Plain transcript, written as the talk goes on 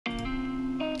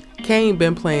Kane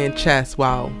been playing chess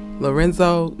while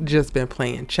Lorenzo just been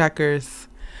playing checkers.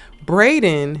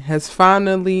 Brayden has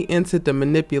finally entered the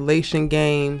manipulation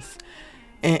games,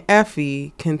 and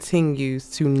Effie continues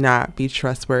to not be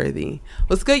trustworthy.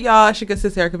 What's good, y'all? It's your good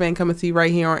sis Erica Vane coming to you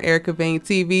right here on Erica Vane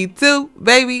TV 2,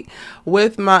 baby,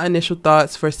 with my initial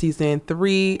thoughts for season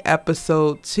 3,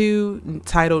 episode 2,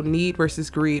 titled Need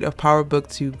vs. Greed of Power Book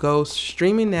 2 Ghost,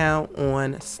 streaming now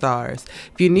on Stars.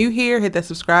 If you're new here, hit that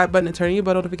subscribe button and turn on your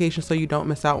bell notifications so you don't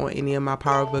miss out on any of my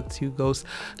Power Book 2 Ghost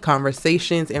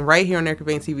conversations. And right here on Erica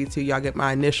Vane TV 2, y'all get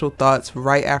my initial thoughts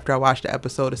right after I watch the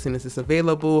episode as soon as it's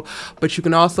available. But you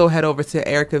can also head over to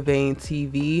Erica Vane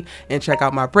TV and check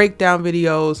out my breakdown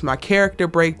videos, my character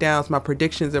breakdowns, my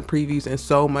predictions and previews, and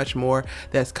so much more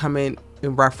that's coming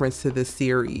in reference to this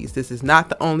series. This is not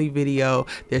the only video.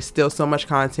 There's still so much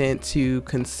content to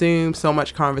consume, so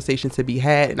much conversation to be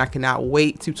had, and I cannot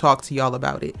wait to talk to y'all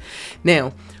about it.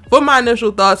 Now, for my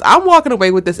initial thoughts, I'm walking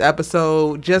away with this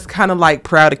episode just kind of like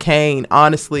proud of Kane,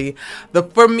 honestly.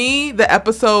 For me, the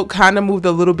episode kind of moved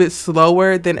a little bit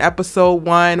slower than episode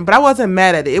 1, but I wasn't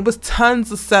mad at it. It was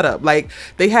tons of setup. Like,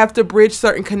 they have to bridge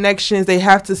certain connections. They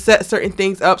have to set certain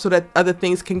things up so that other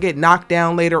things can get knocked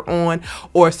down later on,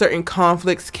 or certain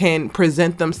conflicts can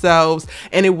present themselves.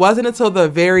 And it wasn't until the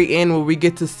very end where we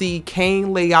get to see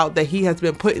Kane lay out that he has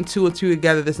been putting 2 and 2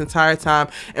 together this entire time.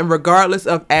 And regardless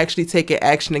of actually taking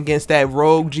action against that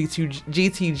rogue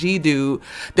GTG dude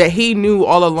that he knew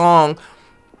all along,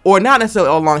 or not necessarily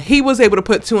all along, he was able to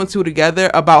put 2 and 2 together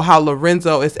about how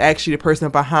Lorenzo is actually the person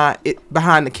behind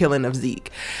the killing of Zeke.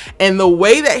 And the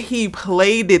way that he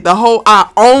played it, the whole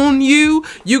 "I own you,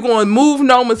 you gonna move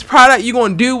Noma's product, you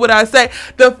gonna do what I say."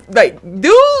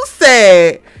 Dude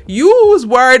said, "You was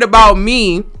worried about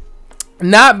me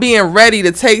not being ready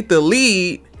to take the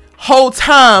lead. Whole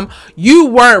time you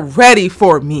weren't ready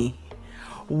for me."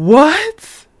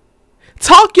 What?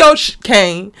 Talk your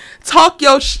Kane. Talk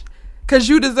your cause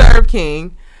you deserve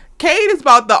King. Kane is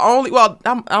about the only, well,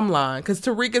 I'm lying, cause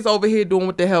Tariq is over here doing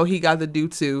what the hell he got to do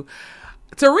too.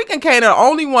 Tariq and Kane are the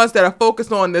only ones that are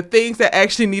focused on the things that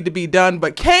actually need to be done,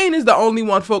 but Kane is the only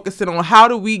one focusing on how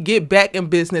do we get back in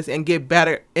business and get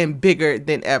better and bigger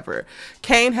than ever.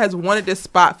 Kane has wanted this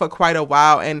spot for quite a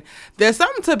while, and there's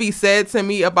something to be said to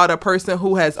me about a person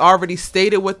who has already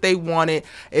stated what they wanted,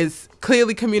 is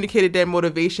clearly communicated their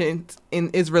motivation,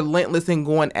 and is relentless in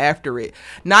going after it.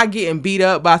 Not getting beat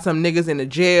up by some niggas in the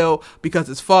jail because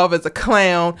his father's a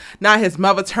clown, not his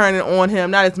mother turning on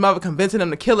him, not his mother convincing him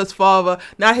to kill his father,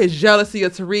 not his jealousy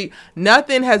of Tariq.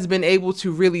 Nothing has been able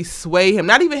to really sway him.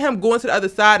 Not even him going to the other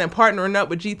side and partnering up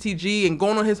with GTG and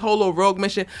going on his whole little rogue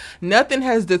mission. Nothing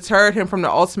has deterred him from the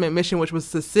ultimate mission, which was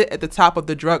to sit at the top of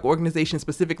the drug organization,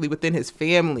 specifically within his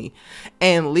family,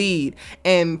 and lead.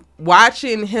 And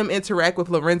watching him interact with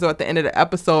Lorenzo at the end of the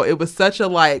episode, it was such a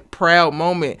like proud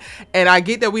moment. And I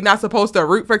get that we're not supposed to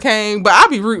root for Kane, but I'll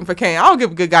be rooting for Kane. I don't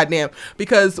give a good goddamn,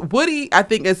 because Woody, I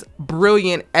think, is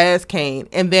brilliant as Kane.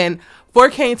 And then for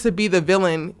Kane to be the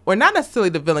villain, or not necessarily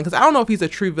the villain, because I don't know if he's a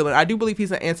true villain. I do believe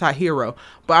he's an anti-hero,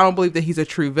 but I don't believe that he's a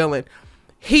true villain.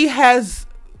 He has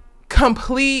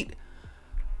complete,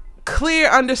 clear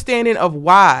understanding of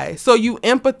why. So you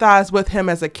empathize with him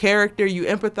as a character, you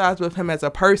empathize with him as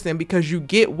a person, because you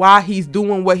get why he's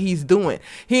doing what he's doing.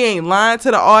 He ain't lying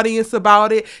to the audience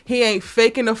about it. He ain't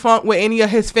faking the funk with any of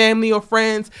his family or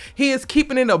friends. He is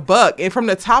keeping it a buck. And from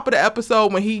the top of the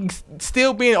episode, when he's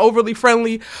still being overly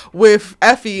friendly with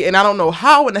Effie, and I don't know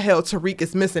how in the hell Tariq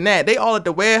is missing that. They all at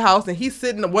the warehouse, and he's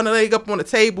sitting one leg up on the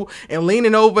table and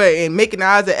leaning over and making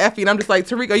eyes at Effie, and I'm just like,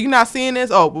 Tariq, are you not seeing this?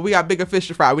 Oh, but we got bigger fish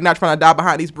to fry. We're not trying to die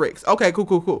behind these bricks. Okay,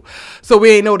 cool. So we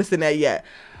ain't noticing that yet.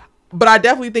 But I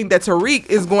definitely think that Tariq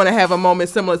is going to have a moment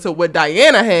similar to what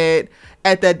Diana had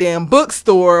at that damn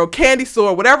bookstore or candy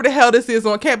store, whatever the hell this is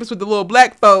on campus with the little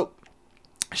black folk.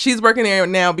 She's working there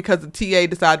now because the TA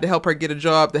decided to help her get a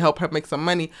job, to help her make some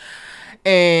money.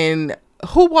 And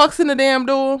who walks in the damn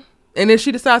door? And then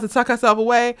she decides to tuck herself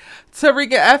away. Tariq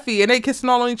and Effie, and they kissing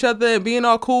all on each other and being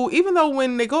all cool. Even though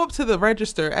when they go up to the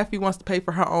register, Effie wants to pay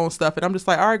for her own stuff. And I'm just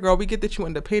like, all right, girl, we get that you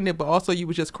independent, but also you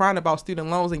was just crying about student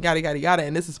loans and yada, yada, yada.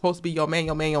 And this is supposed to be your man,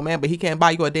 but he can't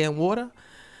buy you a damn water.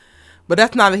 But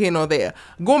that's neither here nor there.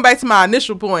 Going back to my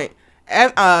initial point,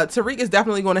 Tariq is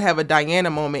definitely going to have a Diana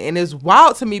moment. And it's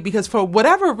wild to me because for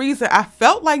whatever reason, I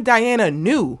felt like Diana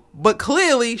knew. But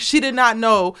clearly, she did not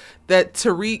know that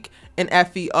Tariq and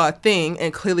Effie are a thing,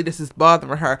 and clearly this is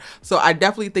bothering her. So I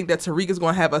definitely think that Tariq is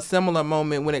going to have a similar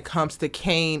moment when it comes to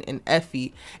Kane and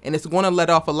Effie, and it's going to let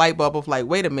off a light bulb of like,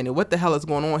 wait a minute, what the hell is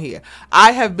going on here?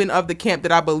 I have been of the camp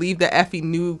that I believe that Effie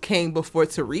knew Kane before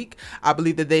Tariq. I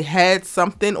believe that they had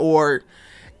something, or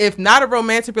if not a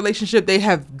romantic relationship, they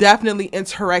have definitely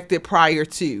interacted prior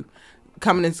to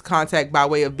coming into contact by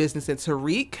way of business and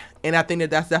Tariq. And I think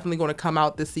that that's definitely going to come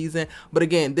out this season. But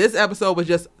again, this episode was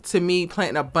just, to me,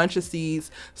 planting a bunch of seeds,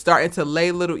 starting to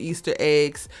lay little Easter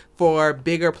eggs for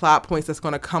bigger plot points that's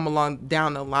going to come along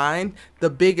down the line. The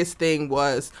biggest thing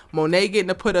was Monet getting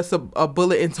to put us a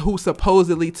bullet into who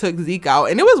supposedly took Zeke out.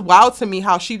 And it was wild to me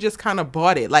how she just kind of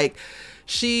bought it. Like,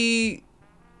 she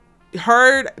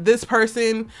heard this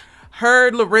person,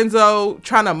 heard Lorenzo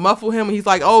trying to muffle him. He's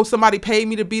like, oh, somebody paid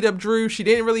me to beat up Drew. She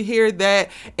didn't really hear that.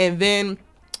 And then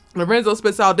Lorenzo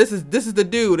spits out, this is the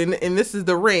dude, and this is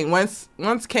the ring. Once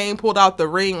Kane pulled out the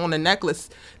ring on the necklace,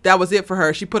 that was it for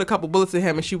her. She put a couple bullets in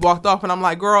him and she walked off. And I'm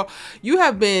like, girl, you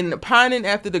have been pining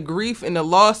after the grief and the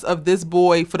loss of this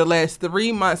boy for the last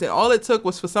 3 months, and all it took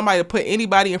was for somebody to put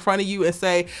anybody in front of you and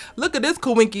say, look at this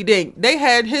coinky dink, they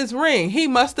had his ring, he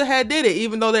must have had did it,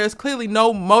 even though there's clearly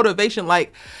no motivation.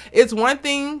 Like, it's one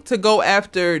thing to go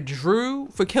after Drew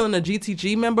for killing a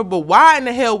GTG member, but why in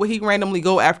the hell would he randomly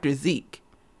go after Zeke?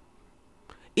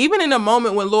 Even in the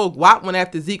moment when Lil Guap went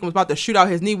after Zeke and was about to shoot out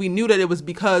his knee, we knew that it was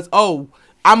because, oh,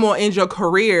 I'm going to end your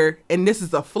career and this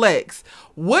is a flex.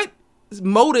 What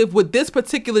motive would this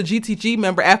particular GTG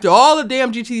member, after all the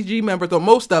damn GTG members, or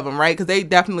most of them, right? Because they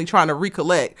definitely trying to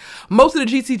recollect. Most of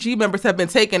the GTG members have been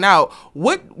taken out.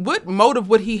 What motive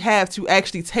would he have to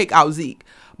actually take out Zeke?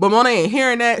 But Monet ain't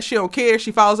hearing that. She don't care.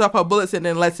 She follows up her bullets and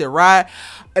then lets it ride.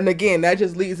 And again, that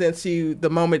just leads into the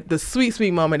moment, the sweet,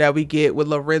 sweet moment that we get with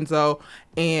Lorenzo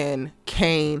and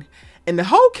Kane. And the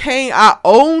whole Kane, I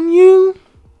own you.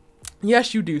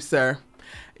 Yes, you do, sir.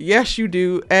 Yes, you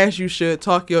do. As you should.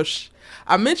 Talk your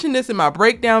I mentioned this in my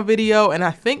breakdown video, and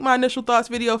I think my initial thoughts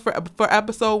video for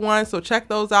episode 1. So check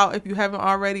those out if you haven't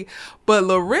already. But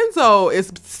Lorenzo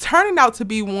is turning out to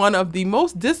be one of the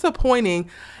most disappointing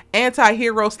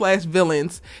anti-hero slash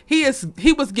villains. He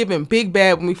was given big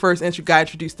bad when we first got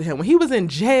introduced to him. When he was in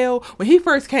jail, when he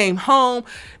first came home,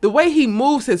 the way he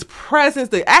moves, his presence,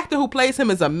 the actor who plays him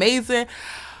is amazing.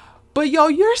 But yo,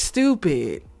 you're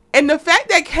stupid. And the fact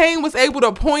that Kane was able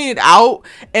to point it out,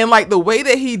 and like the way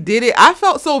that he did it, I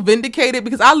felt so vindicated,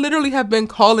 because I literally have been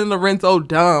calling Lorenzo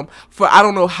dumb for I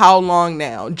don't know how long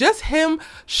now. Just him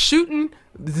shooting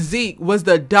Zeke was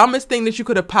the dumbest thing that you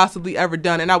could have possibly ever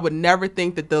done. And I would never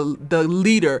think that the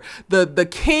leader, the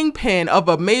kingpin of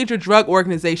a major drug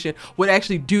organization would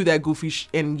actually do that goofy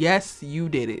and yes, you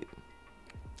did it.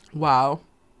 Wow.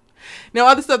 Now,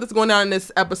 other stuff that's going on in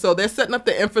this episode, they're setting up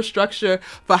the infrastructure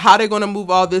for how they're going to move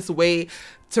all this weight.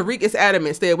 Tariq is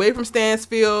adamant, stay away from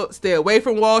Stansfield, stay away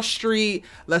from Wall Street.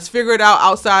 Let's figure it out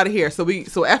outside of here. So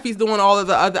Effie's doing all of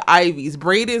the other Ivies.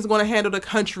 Brayden's going to handle the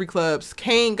country clubs.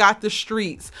 Kane got the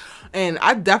streets. And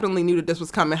I definitely knew that this was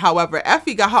coming. However,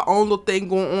 Effie got her own little thing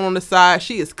going on the side.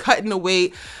 She is cutting the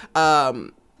weight.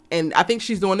 And I think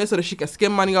she's doing this so that she can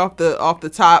skim money off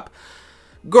the top.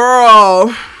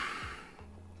 Girl,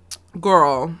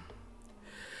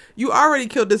 you already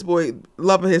killed this boy,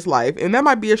 love of his life, and that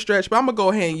might be a stretch, but I'm gonna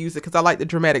go ahead and use it because I like the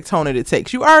dramatic tone that it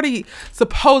takes. You already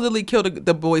supposedly killed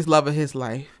the boy's love of his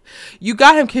life. You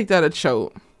got him kicked out of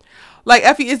Choate. Like,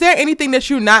 Effie, is there anything that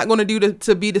you're not gonna do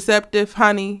to be deceptive,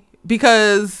 honey?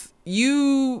 Because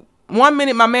you, one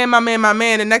minute my man,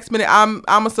 the next minute I'm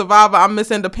a survivor, I'm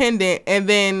Miss Independent, and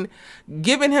then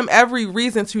giving him every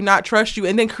reason to not trust you,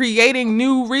 and then creating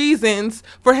new reasons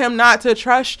for him not to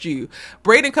trust you.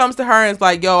 Brayden comes to her and is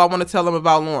like, yo, I want to tell him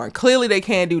about Lauren. Clearly they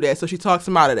can't do that, so she talks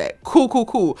him out of that.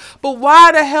 Cool. But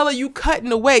why the hell are you cutting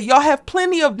the weight? Y'all have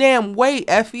plenty of damn weight,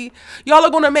 Effie. Y'all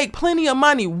are going to make plenty of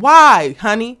money. Why,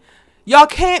 honey? Y'all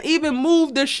can't even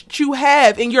move the shit you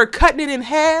have, and you're cutting it in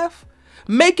half,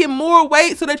 making more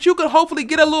weight so that you can hopefully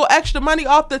get a little extra money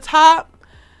off the top.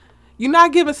 You're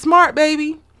not giving smart,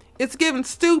 baby. It's giving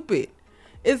stupid.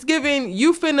 It's giving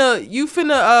you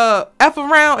finna F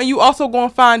around, and you also gonna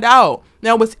find out.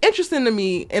 Now, what's interesting to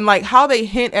me, and like how they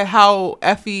hint at how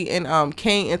Effie and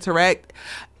Kane interact,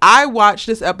 I watched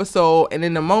this episode, and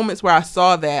in the moments where I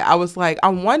saw that, I was like, I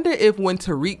wonder if when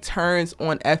Tariq turns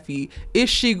on Effie, is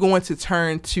she going to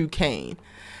turn to Kane?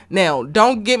 Now,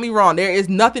 don't get me wrong. There is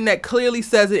nothing that clearly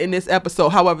says it in this episode.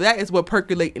 However, that is what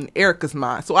percolated in Erica's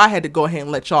mind. So I had to go ahead and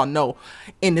let y'all know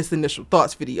in this initial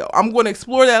thoughts video. I'm going to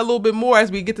explore that a little bit more as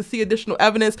we get to see additional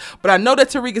evidence. But I know that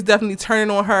Tariq is definitely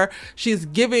turning on her. She's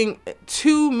giving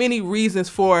too many reasons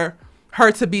for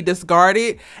her to be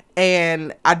discarded.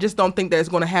 And I just don't think that it's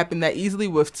going to happen that easily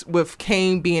with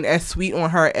Kane being as sweet on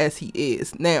her as he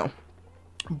is. Now,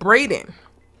 Brayden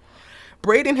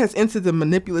Brayden has entered the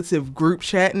manipulative group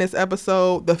chat in this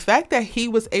episode. The fact that he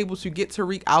was able to get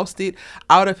Tariq ousted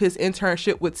out of his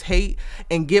internship with Tate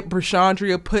and get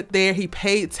Brashandria put there. He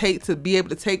paid Tate to be able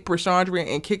to take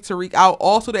Brashandria and kick Tariq out.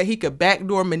 Also that he could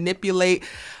backdoor manipulate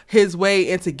his way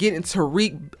into getting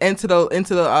Tariq into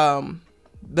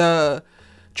the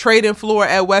trading floor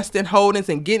at Weston Holdings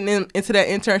and getting him into that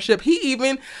internship. He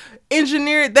even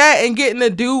engineered that and getting the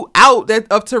dude out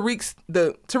of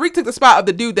Tariq took the spot of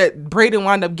the dude that Brayden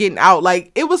wound up getting out.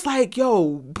 Like, it was like,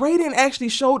 yo, Brayden actually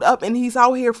showed up and he's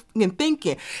out here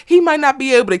thinking. He might not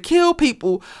be able to kill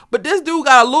people, but this dude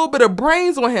got a little bit of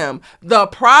brains on him. The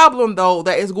problem, though,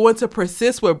 that is going to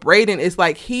persist with Brayden is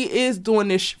like he is doing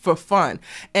this for fun.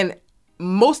 And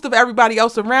most of everybody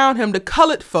else around him, the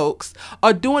colored folks,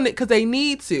 are doing it because they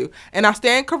need to. And I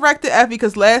stand corrected, Effie,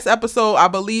 because last episode, I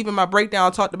believe in my breakdown, I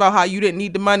talked about how you didn't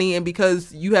need the money and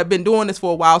because you have been doing this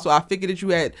for a while, so I figured that you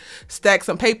had stacked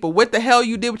some paper. What the hell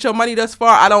you did with your money thus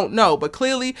far, I don't know. But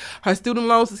clearly, her student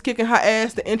loans is kicking her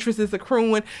ass, the interest is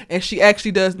accruing, and she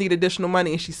actually does need additional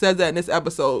money, and she says that in this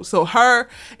episode. So her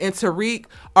and Tariq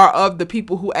are of the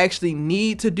people who actually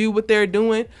need to do what they're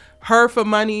doing. Her for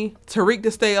money, Tariq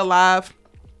to stay alive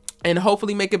and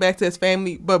hopefully make it back to his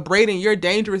family. But Brayden, you're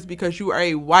dangerous because you are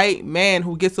a white man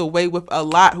who gets away with a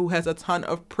lot, who has a ton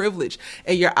of privilege,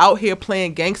 and you're out here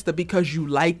playing gangster because you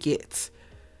like it.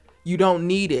 You don't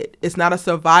need it. It's not a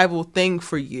survival thing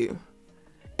for you.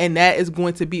 And that is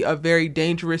going to be a very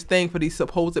dangerous thing for these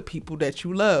supposed people that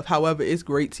you love. However, it's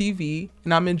great TV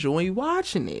and I'm enjoying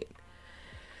watching it.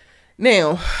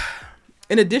 Now,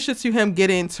 in addition to him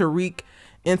getting Tariq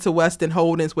into Weston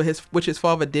Holdings, which his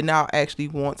father did not actually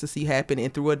want to see happen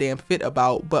and threw a damn fit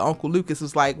about, but Uncle Lucas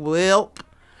was like, well,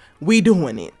 we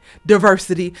doing it.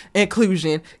 Diversity,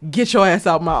 inclusion, get your ass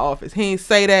out my office. He didn't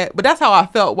say that, but that's how I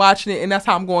felt watching it, and that's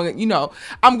how I'm going,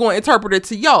 I'm going to interpret it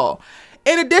to y'all.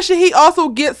 In addition, he also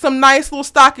gets some nice little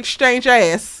stock exchange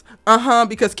ass.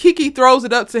 Because Kiki throws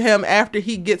it up to him after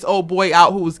he gets old boy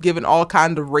out, who was giving all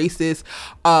kind of racist,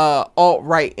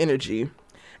 alt-right energy.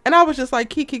 And I was just like,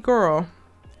 Kiki girl,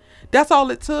 that's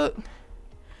all it took.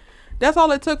 That's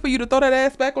all it took for you to throw that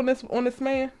ass back on this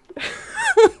man.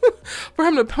 For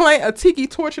him to plant a tiki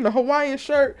torch in a Hawaiian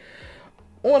shirt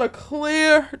on a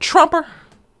clear trumper.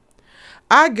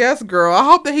 I guess, girl. I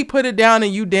hope that he put it down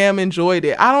and you damn enjoyed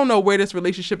it. I don't know where this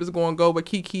relationship is going to go with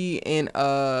Kiki and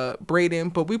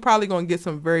Brayden, but we probably going to get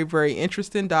some very, very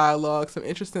interesting dialogue, some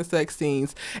interesting sex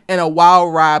scenes, and a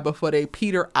wild ride before they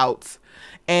peter out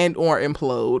and or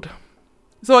implode.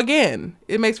 So again,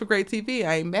 it makes for great TV.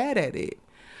 I ain't mad at it.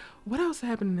 What else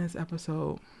happened in this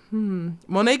episode?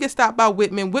 Monet gets stopped by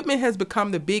Whitman. Whitman has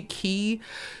become the big key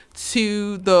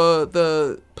to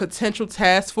the potential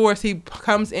task force. He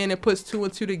comes in and puts 2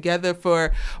 and 2 together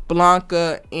for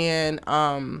Blanca and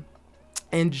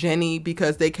Jenny,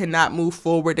 because they cannot move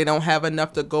forward. They don't have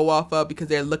enough to go off of because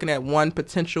they're looking at one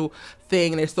potential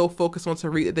thing and they're so focused on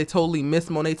Tariq that they totally miss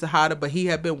Monet Tejada. But he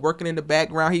had been working in the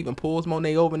background. He even pulls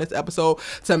Monet over in this episode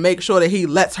to make sure that he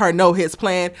lets her know his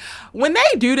plan. When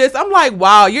they do this, I'm like,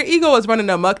 wow, your ego is running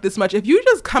amok this much. If you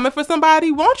just coming for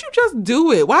somebody, won't you just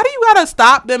do it? Why do you gotta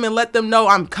stop them and let them know,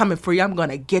 I'm coming for you, I'm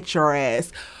gonna get your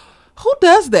ass? Who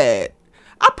does that?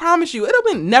 I promise you,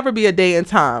 it'll never be a day in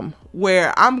time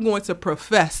where I'm going to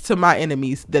profess to my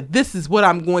enemies that this is what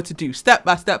I'm going to do, step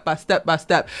by step by step by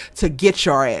step, to get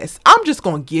your ass. I'm just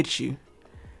going to get you.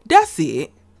 That's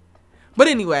it. But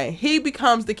anyway, he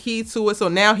becomes the key to it. So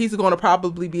now he's going to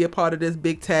probably be a part of this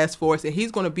big task force, and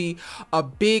he's going to be a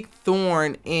big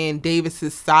thorn in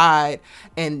Davis's side.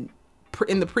 And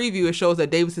in the preview, it shows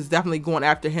that Davis is definitely going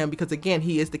after him because, again,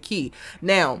 he is the key.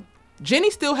 Now,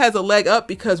 Jenny still has a leg up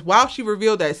because while she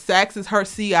revealed that Saxe is her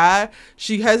CI,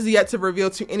 she has yet to reveal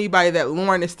to anybody that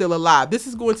Lauren is still alive. This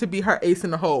is going to be her ace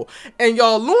in the hole. And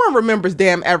y'all, Lauren remembers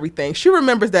damn everything. She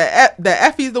remembers that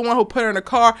Effie is the one who put her in the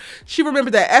car. She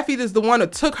remembers that Effie is the one who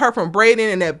took her from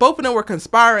Brayden and that both of them were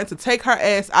conspiring to take her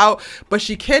ass out. But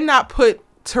she cannot put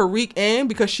Tariq in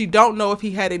because she don't know if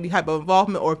he had any type of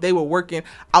involvement or if they were working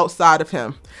outside of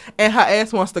him, and her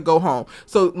ass wants to go home.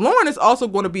 So Lauren is also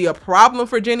going to be a problem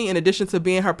for Jenny, in addition to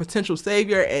being her potential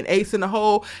savior and ace in the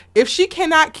hole. If she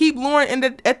cannot keep Lauren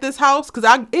at this house,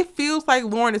 because it feels like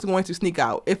Lauren is going to sneak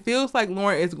out. It feels like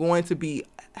Lauren is going to be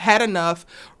had enough,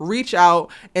 reach out,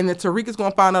 and then Tariq is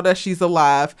going to find out that she's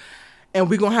alive, and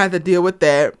we're going to have to deal with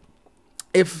that.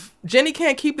 If Jenny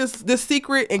can't keep this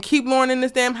secret and keep Lauren in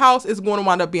this damn house, it's going to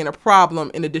wind up being a problem,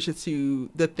 in addition to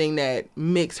the thing that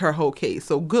makes her whole case.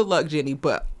 So good luck, Jenny,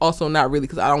 but also not really,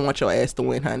 because I don't want your ass to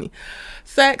win, honey.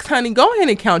 Saxe, honey, go ahead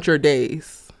and count your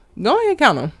days. Go ahead and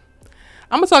count them.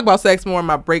 I'm gonna talk about Saxe more in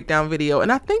my breakdown video,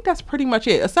 and I think that's pretty much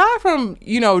it. Aside from,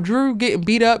 you know, Drew getting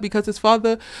beat up because his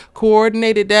father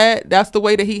coordinated that's the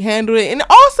way that he handled it. And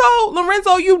also,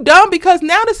 Lorenzo, you dumb, because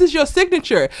now this is your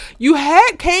signature. You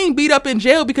had Kane beat up in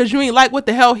jail because you ain't like what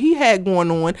the hell he had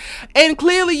going on, and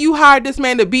clearly you hired this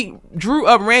man to beat Drew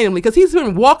up randomly because he's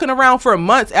been walking around for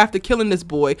months after killing this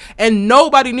boy, and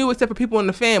nobody knew except for people in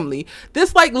the family.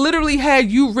 This like literally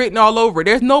had you written all over.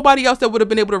 There's nobody else that would have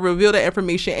been able to reveal that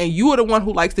information, and you are the one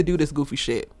who likes to do this goofy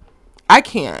shit. I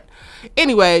can't.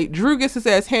 Anyway, Drew gets his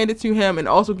ass handed to him and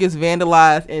also gets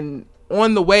vandalized and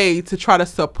on the way to try to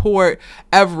support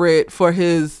Everett for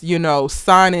his, you know,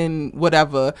 signing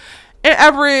whatever. And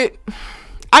Everett,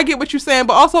 I get what you're saying,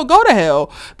 but also go to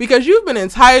hell, because you've been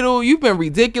entitled, you've been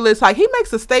ridiculous. Like, he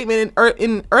makes a statement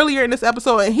earlier in this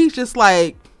episode, and he's just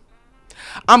like,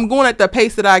 I'm going at the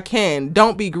pace that I can.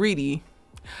 Don't be greedy.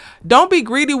 Don't be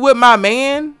greedy with my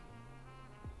man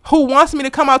who wants me to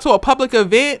come out to a public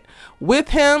event with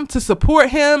him to support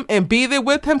him and be there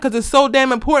with him because it's so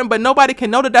damn important, but nobody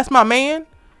can know that that's my man.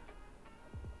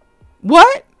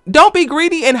 What? Don't be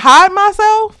greedy and hide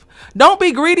myself? Don't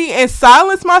be greedy and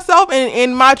silence myself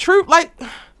and my truth? Like,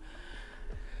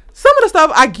 some of the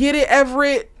stuff, I get it,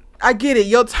 Everett. I get it.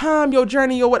 Your time, your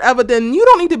journey, or whatever. Then you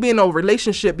don't need to be in a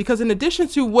relationship, because in addition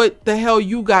to what the hell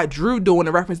you got Drew doing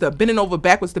in reference to bending over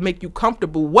backwards to make you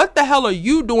comfortable, what the hell are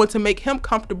you doing to make him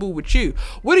comfortable with you?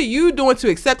 What are you doing to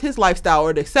accept his lifestyle,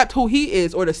 or to accept who he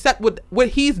is, or to accept what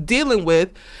he's dealing with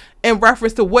in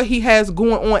reference to what he has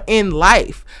going on in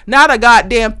life? Not a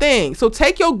goddamn thing. So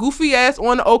take your goofy ass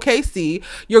on to OKC.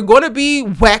 You're going to be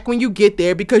whack when you get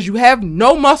there because you have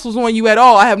no muscles on you at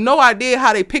all. I have no idea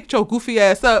how they picked your goofy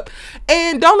ass up.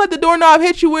 And don't let the doorknob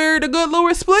hit you where the good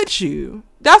Lord splits you.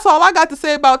 That's all I got to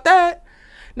say about that.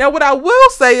 Now, what I will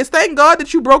say is thank God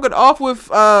that you broke it off with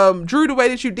Drew the way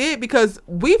that you did, because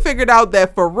we figured out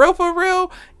that for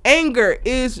real, anger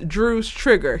is Drew's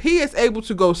trigger. He is able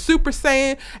to go Super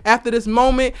Saiyan after this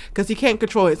moment because he can't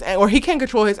control his anger, or he can't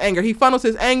control his anger. He funnels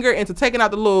his anger into taking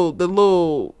out the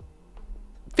little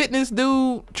fitness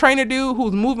dude, trainer dude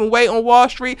who's moving weight on Wall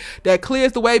Street. That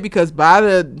clears the way, because by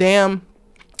the damn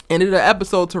end of the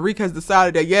episode, Tariq has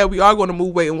decided that, yeah, we are going to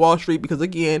move weight on Wall Street, because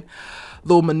again,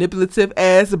 little manipulative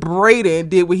ass Brayden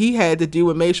did what he had to do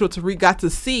and made sure Tariq got to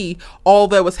see all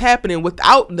that was happening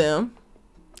without them.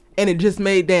 And it just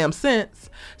made damn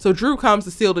sense. So Drew comes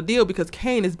to seal the deal because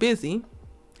Kane is busy.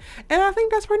 And I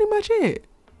think that's pretty much it.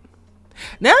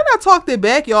 Now that I talked it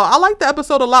back, y'all, I liked the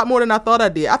episode a lot more than I thought I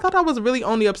did. I thought I was really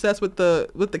only obsessed with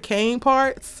the Kane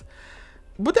parts.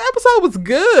 But the episode was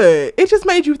good. It just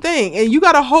made you think. And you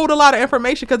got to hold a lot of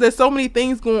information because there's so many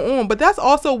things going on. But that's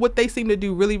also what they seem to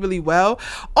do really, really well.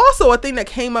 Also, a thing that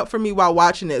came up for me while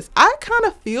watching this, I kind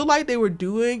of feel like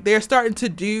they're starting to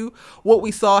do what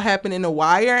we saw happen in The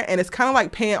Wire. And it's kind of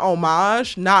like paying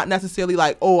homage. Not necessarily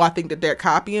like, oh, I think that they're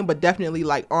copying, but definitely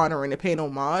like honoring and paying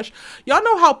homage. Y'all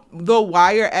know how The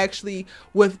Wire actually,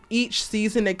 with each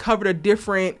season, they covered a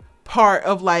different part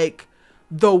of like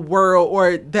the world,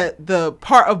 or that the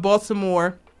part of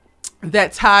Baltimore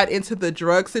that tied into the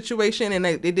drug situation. And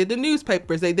they did the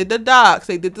newspapers, they did the docks,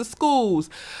 they did the schools.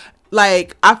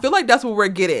 Like, I feel like that's what we're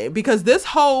getting, because this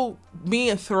whole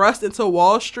being thrust into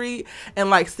Wall Street and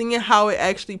like seeing how it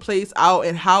actually plays out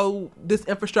and how this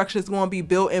infrastructure is going to be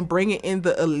built and bringing in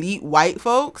the elite white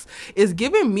folks is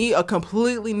giving me a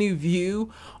completely new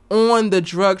view on the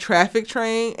drug traffic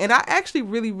train, and I actually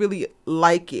really, really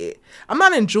like it. I'm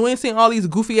not enjoying seeing all these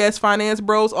goofy ass finance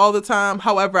bros all the time.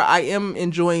 However, I am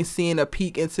enjoying seeing a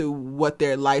peek into what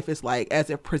their life is like as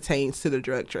it pertains to the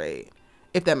drug trade,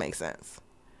 if that makes sense.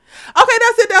 Okay,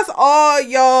 that's it. That's all,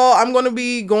 y'all. I'm going to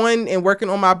be going and working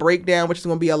on my breakdown, which is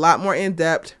going to be a lot more in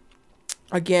depth.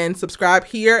 Again, subscribe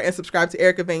here and subscribe to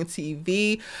Erica Vane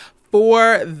TV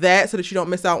for that, so that you don't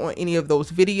miss out on any of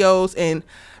those videos. And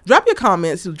drop your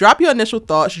comments, drop your initial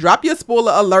thoughts, drop your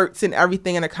spoiler alerts and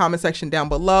everything in the comment section down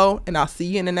below, and I'll see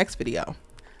you in the next video.